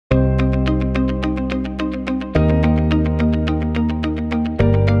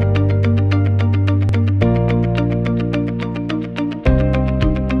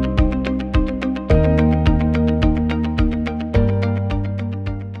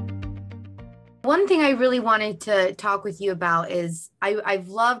one thing I really wanted to talk with you about is I've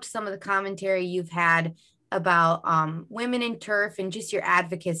loved some of the commentary you've had about women in turf and just your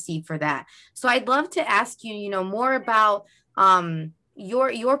advocacy for that. So I'd love to ask you, more about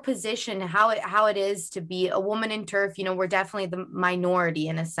your position, how it is to be a woman in turf. We're definitely the minority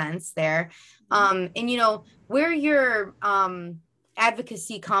in a sense there. And where your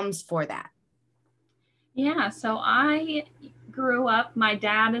advocacy comes for that. Yeah, so I grew up, my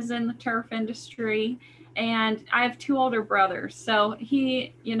dad is in the turf industry, and I have two older brothers. So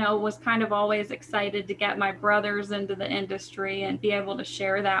he, was kind of always excited to get my brothers into the industry and be able to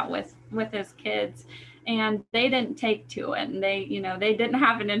share that with his kids. And they didn't take to it, and they didn't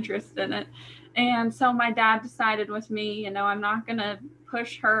have an interest in it. And so my dad decided with me, I'm not going to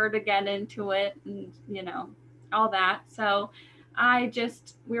push her to get into it and, all that. So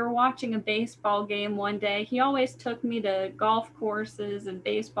we were watching a baseball game one day. He always took me to golf courses and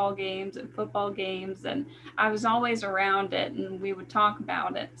baseball games and football games, and I was always around it, and we would talk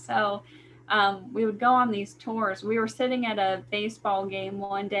about it. So we would go on these tours. We were sitting at a baseball game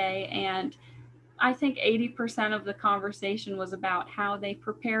one day, and I think 80% of the conversation was about how they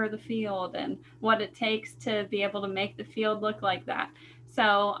prepare the field and what it takes to be able to make the field look like that.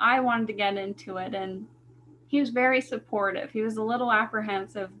 So I wanted to get into it, and he was very supportive. He was a little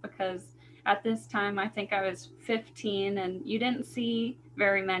apprehensive because at this time I think I was 15, and you didn't see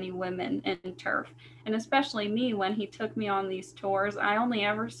very many women in turf. And especially me, when he took me on these tours, I only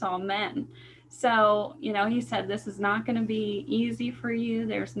ever saw men. So, he said, this is not going to be easy for you.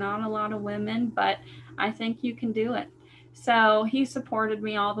 There's not a lot of women, but I think you can do it. So he supported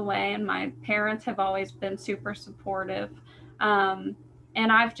me all the way, and my parents have always been super supportive. Um, and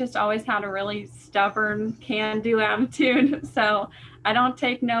I've just always had a really stubborn, can do attitude. So I don't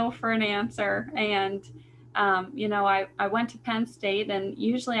take no for an answer. And, I went to Penn State, and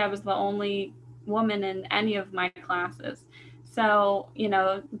usually I was the only woman in any of my classes. So,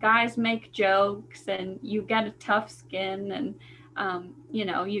 guys make jokes, and you get a tough skin, and,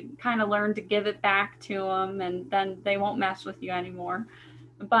 you kind of learn to give it back to them, and then they won't mess with you anymore.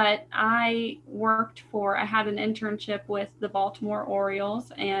 But I had an internship with the Baltimore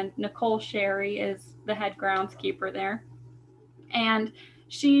Orioles, and Nicole Sherry is the head groundskeeper there. And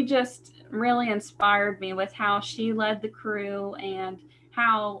she just really inspired me with how she led the crew and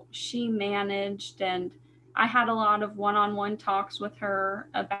how she managed. And I had a lot of one-on-one talks with her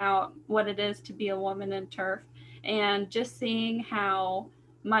about what it is to be a woman in turf, and just seeing how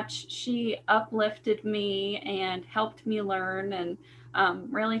much she uplifted me and helped me learn, and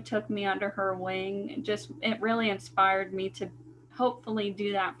really took me under her wing. It really inspired me to hopefully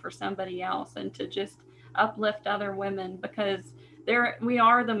do that for somebody else, and to just uplift other women, because we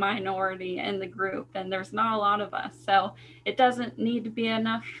are the minority in the group, and there's not a lot of us. So it doesn't need to be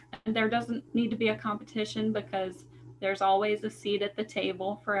enough, and there doesn't need to be a competition, because there's always a seat at the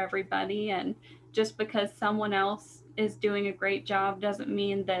table for everybody. And just because someone else is doing a great job doesn't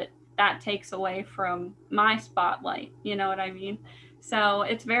mean that that takes away from my spotlight. You know what I mean? So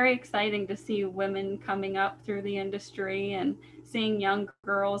it's very exciting to see women coming up through the industry, and seeing young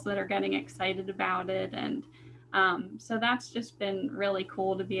girls that are getting excited about it. And so that's just been really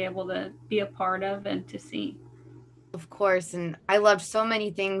cool to be able to be a part of and to see. Of course. And I loved so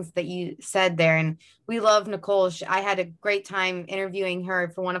many things that you said there. And we love Nicole. I had a great time interviewing her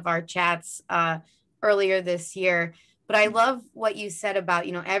for one of our chats earlier this year. But I love what you said about,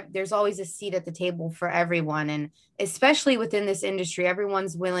 there's always a seat at the table for everyone. And especially within this industry,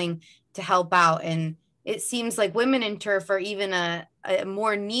 everyone's willing to help out. And it seems like women in turf are even a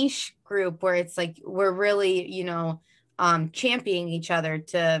more niche group where it's like we're really, championing each other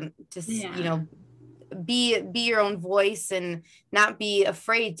to Yeah. be your own voice and not be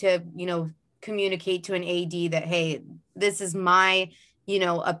afraid to communicate to an AD that, hey, this is my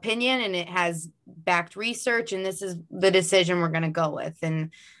opinion, and it has backed research, and this is the decision we're going to go with. And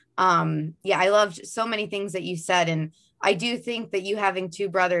yeah, I loved so many things that you said, and I do think that you having two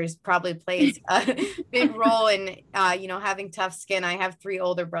brothers probably plays a big role in having tough skin. I have three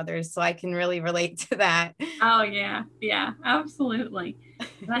older brothers, so I can really relate to that. Oh, yeah. Yeah, absolutely.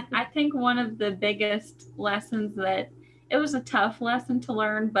 I think one of the biggest lessons, that it was a tough lesson to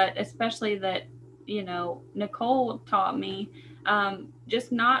learn, but especially that, Nicole taught me,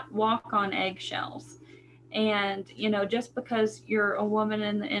 just not walk on eggshells. And, just because you're a woman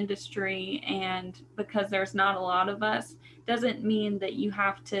in the industry, and because there's not a lot of us, doesn't mean that you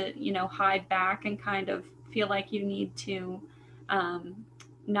have to, hide back and kind of feel like you need to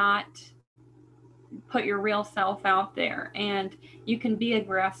not put your real self out there, and you can be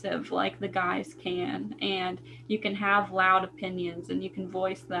aggressive like the guys can, and you can have loud opinions and you can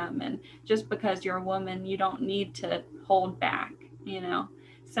voice them, and just because you're a woman you don't need to hold back, you know.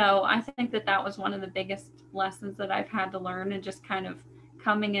 So I think that that was one of the biggest lessons that I've had to learn, and just kind of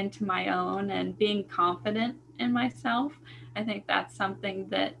coming into my own and being confident in myself. I think that's something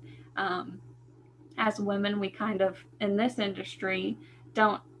that as women we kind of in this industry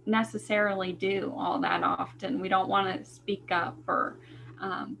don't necessarily do all that often. We don't want to speak up or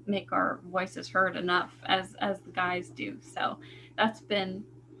make our voices heard enough as the guys do. So that's been,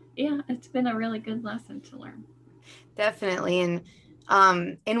 yeah, it's been a really good lesson to learn. Definitely.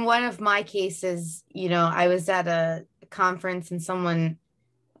 And in one of my cases, I was at a conference and someone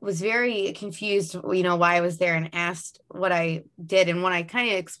was very confused, why I was there, and asked what I did. And when I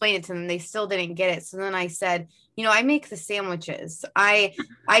kind of explained it to them, they still didn't get it. So then I said, I make the sandwiches. I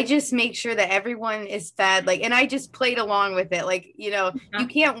just make sure that everyone is fed. Like, and I just played along with it. Like, you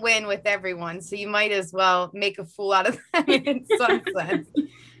can't win with everyone. So you might as well make a fool out of them in some sense.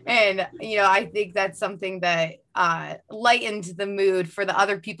 And, I think that's something that lightened the mood for the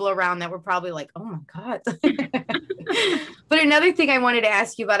other people around that were probably like, oh my God. But another thing I wanted to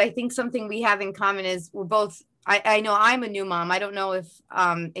ask you about, I think something we have in common is we're both, I know I'm a new mom. I don't know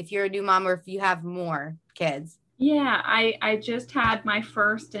if you're a new mom or if you have more kids. Yeah, I just had my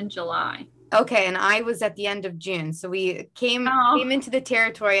first in July. Okay, and I was at the end of June. So we came into the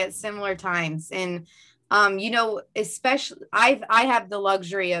territory at similar times. And especially I have the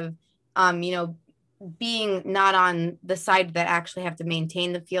luxury of being not on the side that actually have to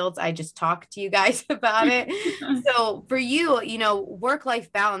maintain the fields. I just talk to you guys about it. So for you,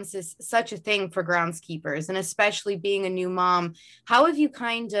 work-life balance is such a thing for groundskeepers, and especially being a new mom. How have you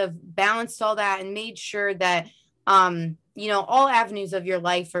kind of balanced all that and made sure that all avenues of your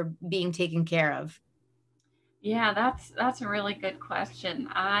life are being taken care of? Yeah, that's a really good question.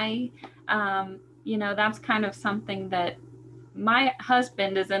 That's kind of something that my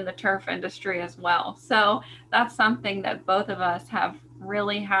husband is in the turf industry as well. So that's something that both of us have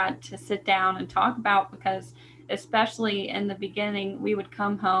really had to sit down and talk about, because especially in the beginning, we would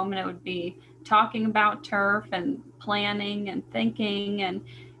come home and it would be talking about turf and planning and thinking, and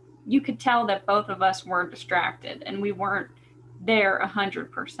you could tell that both of us were distracted and we weren't there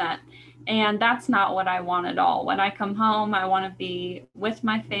 100%. And that's not what I want at all. When I come home, I want to be with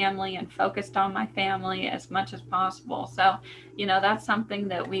my family and focused on my family as much as possible. So, that's something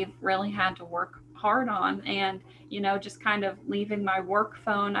that we've really had to work hard on. And, just kind of leaving my work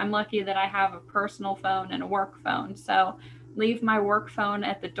phone. I'm lucky that I have a personal phone and a work phone. So leave my work phone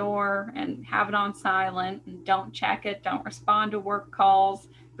at the door and have it on silent, and don't check it. Don't respond to work calls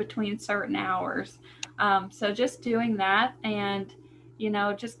between certain hours. So just doing that, and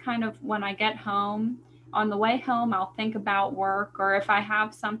just kind of when I get home, on the way home, I'll think about work, or if I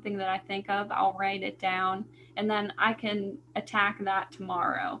have something that I think of, I'll write it down, and then I can attack that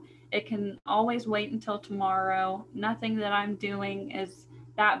tomorrow. It can always wait until tomorrow. Nothing that I'm doing is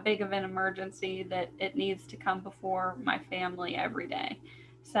that big of an emergency that it needs to come before my family every day.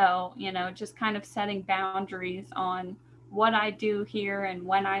 So, just kind of setting boundaries on what I do here and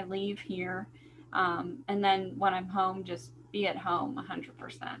when I leave here. And then when I'm home, just be at home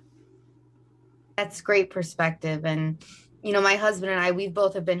 100%. That's great perspective. And, my husband and I, we've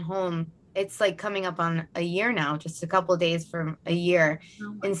both have been home. It's like coming up on a year now, just a couple of days from a year.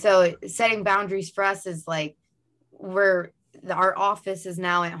 And so setting boundaries for us is like, our office is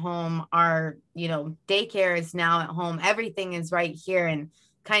now at home. Our, daycare is now at home. Everything is right here, and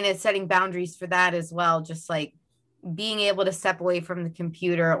kind of setting boundaries for that as well. Just like being able to step away from the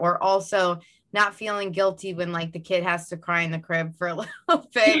computer, or also not feeling guilty when like the kid has to cry in the crib for a little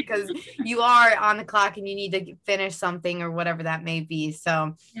bit because you are on the clock and you need to finish something or whatever that may be.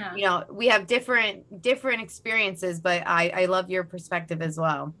 So, we have different experiences, but I love your perspective as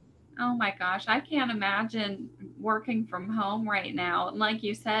well. Oh my gosh, I can't imagine working from home right now. And like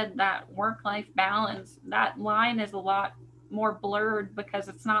you said, that work-life balance, that line is a lot more blurred, because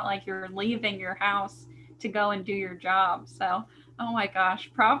it's not like you're leaving your house to go and do your job. So, oh my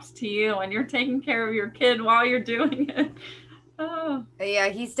gosh, props to you. And you're taking care of your kid while you're doing it. Oh. Yeah,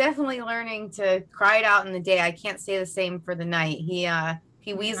 he's definitely learning to cry it out in the day. I can't say the same for the night.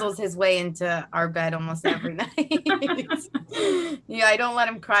 He weasels his way into our bed almost every night. Yeah, I don't let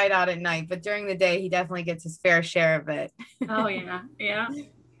him cry it out at night, but during the day, he definitely gets his fair share of it. Oh, yeah. Yeah.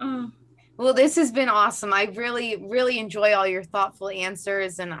 Oh. Well, this has been awesome. I really, really enjoy all your thoughtful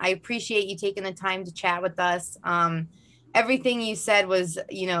answers, and I appreciate you taking the time to chat with us. Everything you said was,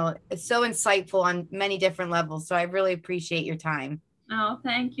 so insightful on many different levels. So I really appreciate your time. Oh,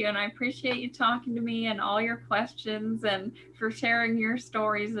 thank you. And I appreciate you talking to me and all your questions and for sharing your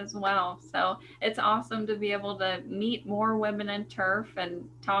stories as well. So it's awesome to be able to meet more women in turf and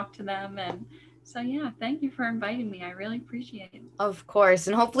talk to them. And so, yeah, thank you for inviting me. I really appreciate it. Of course.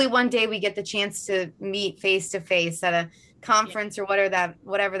 And hopefully one day we get the chance to meet face to face at a Yeah. conference or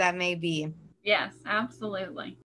whatever that may be. Yes, absolutely.